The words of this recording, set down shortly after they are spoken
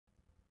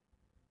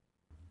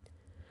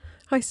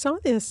I saw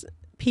this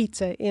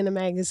pizza in a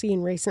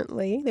magazine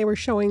recently. They were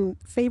showing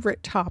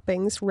favorite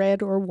toppings,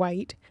 red or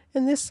white,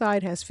 and this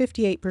side has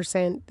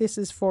 58%, this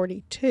is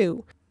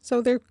 42%.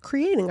 So they're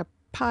creating a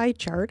pie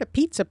chart, a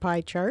pizza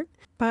pie chart,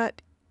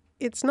 but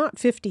it's not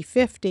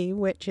 50-50,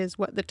 which is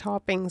what the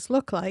toppings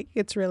look like.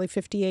 It's really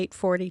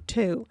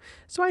 58-42.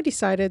 So I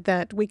decided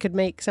that we could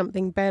make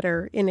something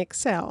better in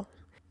Excel.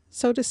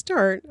 So to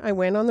start, I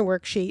went on the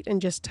worksheet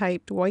and just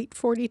typed white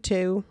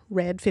 42,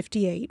 red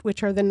 58,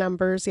 which are the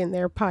numbers in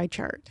their pie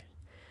chart.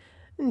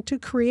 And to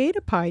create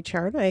a pie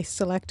chart, I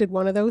selected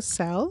one of those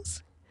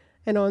cells,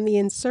 and on the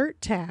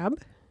Insert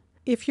tab,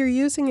 if you're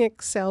using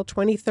Excel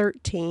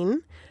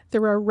 2013,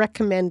 there are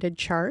recommended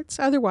charts.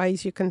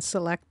 Otherwise, you can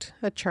select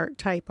a chart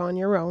type on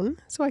your own.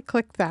 So I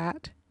click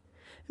that.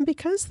 And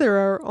because there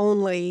are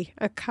only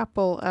a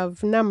couple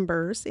of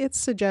numbers, it's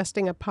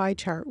suggesting a pie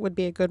chart would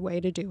be a good way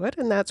to do it,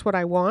 and that's what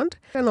I want.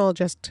 And I'll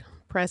just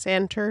press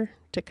Enter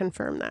to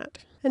confirm that.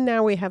 And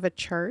now we have a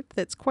chart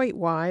that's quite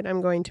wide.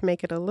 I'm going to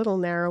make it a little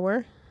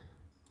narrower,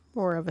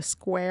 more of a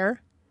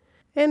square.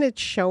 And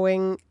it's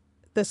showing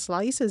the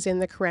slices in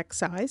the correct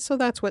size, so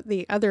that's what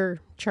the other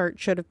chart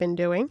should have been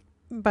doing.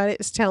 But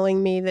it's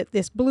telling me that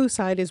this blue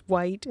side is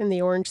white and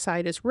the orange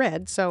side is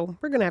red, so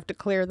we're going to have to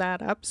clear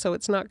that up so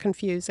it's not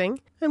confusing.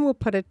 And we'll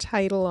put a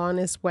title on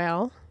as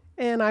well.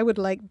 And I would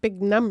like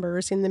big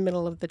numbers in the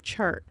middle of the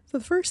chart. So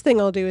the first thing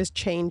I'll do is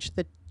change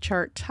the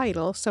chart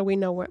title so we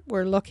know what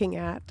we're looking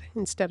at.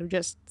 Instead of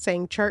just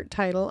saying chart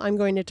title, I'm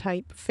going to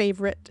type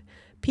favorite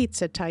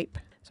pizza type.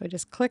 So I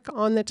just click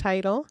on the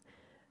title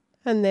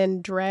and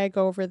then drag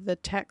over the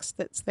text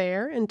that's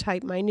there and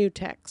type my new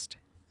text.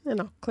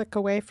 And I'll click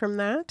away from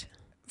that.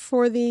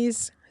 For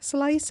these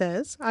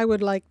slices, I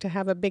would like to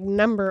have a big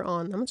number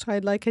on them, so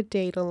I'd like a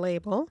data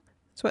label.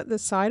 So at the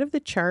side of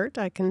the chart,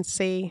 I can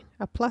see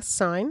a plus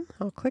sign.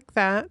 I'll click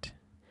that,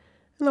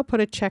 and I'll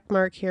put a check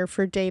mark here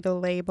for data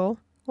label,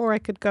 or I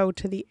could go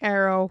to the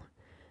arrow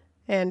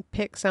and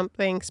pick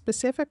something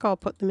specific. I'll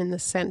put them in the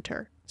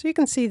center. So you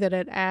can see that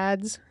it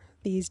adds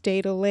these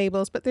data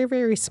labels, but they're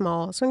very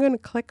small. So I'm going to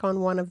click on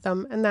one of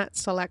them, and that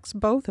selects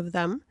both of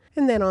them.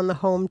 And then on the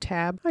Home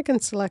tab, I can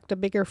select a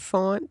bigger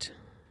font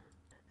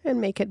and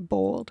make it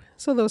bold,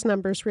 so those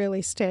numbers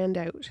really stand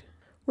out.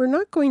 We're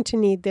not going to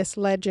need this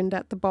legend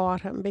at the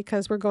bottom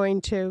because we're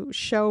going to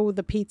show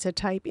the pizza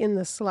type in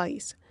the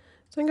slice.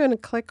 So I'm going to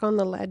click on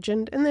the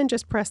legend and then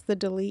just press the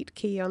Delete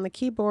key on the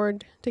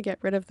keyboard to get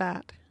rid of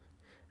that.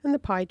 And the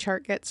pie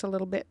chart gets a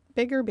little bit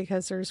bigger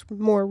because there's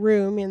more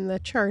room in the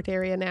chart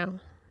area now.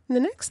 And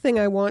the next thing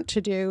I want to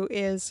do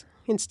is,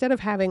 instead of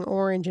having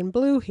orange and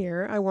blue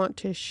here, I want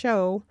to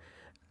show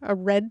a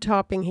red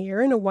topping here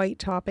and a white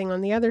topping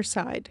on the other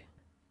side.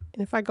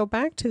 And if I go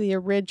back to the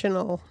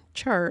original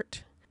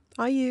chart,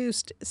 I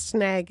used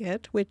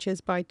Snagit, which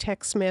is by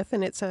TechSmith,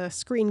 and it's a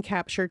screen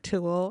capture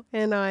tool,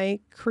 and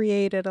I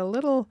created a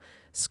little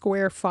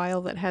square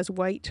file that has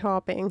white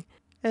topping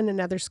and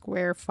another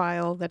square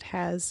file that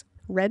has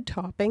red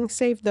topping.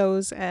 Save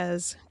those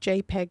as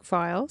JPEG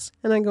files,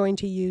 and I'm going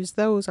to use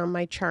those on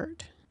my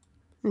chart.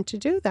 And to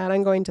do that,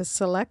 I'm going to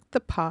select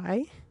the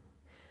pie,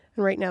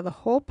 and right now the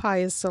whole pie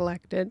is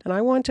selected, and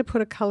I want to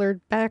put a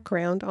colored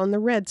background on the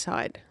red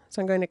side.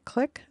 So I'm going to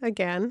click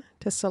again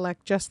to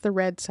select just the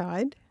red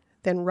side,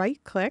 then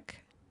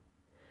right-click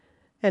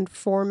and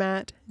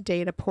Format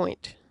Data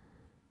Point.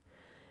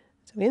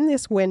 So in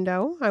this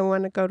window, I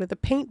want to go to the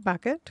Paint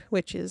bucket,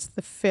 which is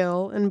the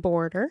Fill and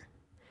Border,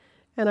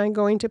 and I'm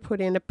going to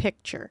put in a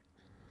picture.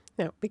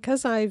 Now,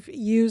 because I've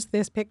used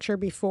this picture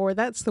before,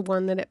 that's the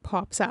one that it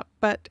pops up.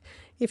 But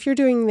if you're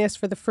doing this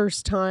for the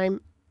first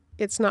time,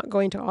 it's not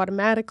going to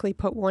automatically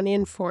put one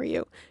in for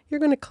you.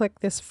 You're going to click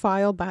this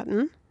File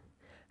button,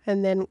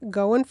 and then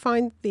go and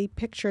find the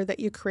picture that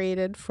you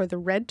created for the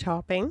red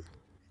topping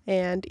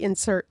and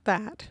insert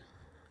that.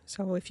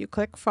 So if you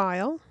click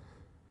File,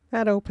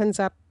 that opens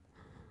up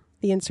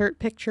the Insert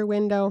Picture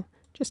window.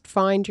 Just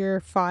find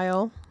your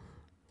file.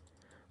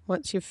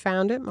 Once you've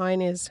found it,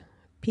 mine is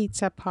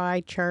Pizza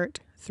Pie Chart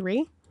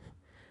 3,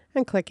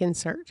 and click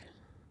Insert.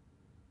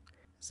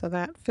 So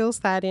that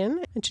fills that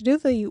in. And to do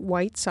the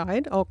white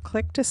side, I'll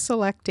click to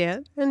select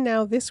it, and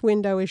now this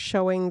window is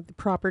showing the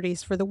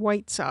properties for the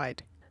white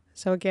side.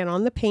 So again,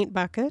 on the Paint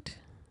bucket,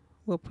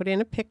 we'll put in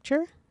a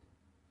picture,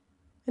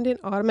 and it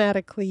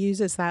automatically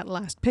uses that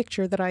last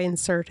picture that I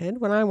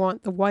inserted when I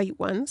want the white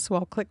one. So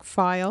I'll click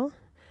File,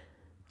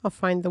 I'll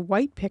find the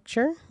white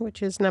picture,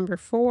 which is number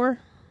 4,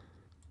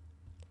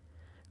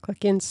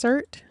 click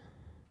Insert,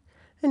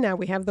 and now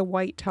we have the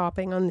white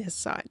topping on this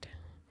side.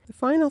 The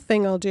final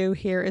thing I'll do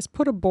here is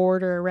put a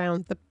border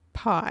around the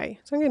pie.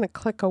 So I'm going to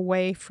click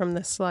away from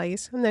the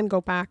slice and then go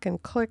back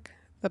and click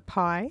the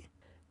pie.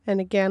 And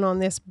again on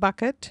this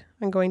bucket,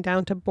 I'm going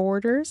down to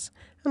Borders,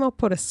 and I'll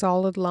put a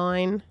solid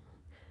line.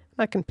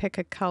 I can pick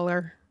a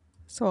color,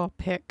 so I'll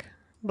pick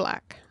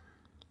black.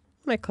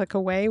 When I click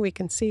away, we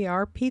can see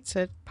our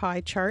pizza pie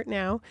chart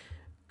now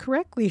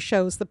correctly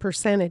shows the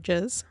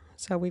percentages.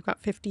 So we've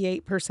got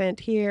 58%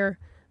 here,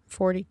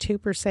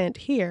 42%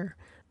 here,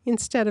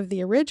 instead of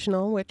the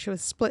original, which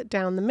was split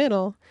down the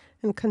middle,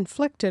 and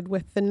conflicted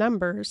with the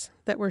numbers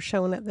that were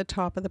shown at the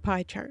top of the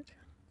pie chart.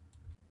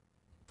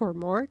 For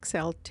more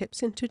Excel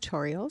tips and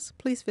tutorials,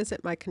 please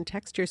visit my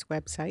Contextures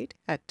website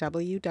at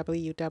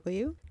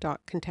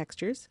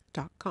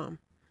www.contextures.com.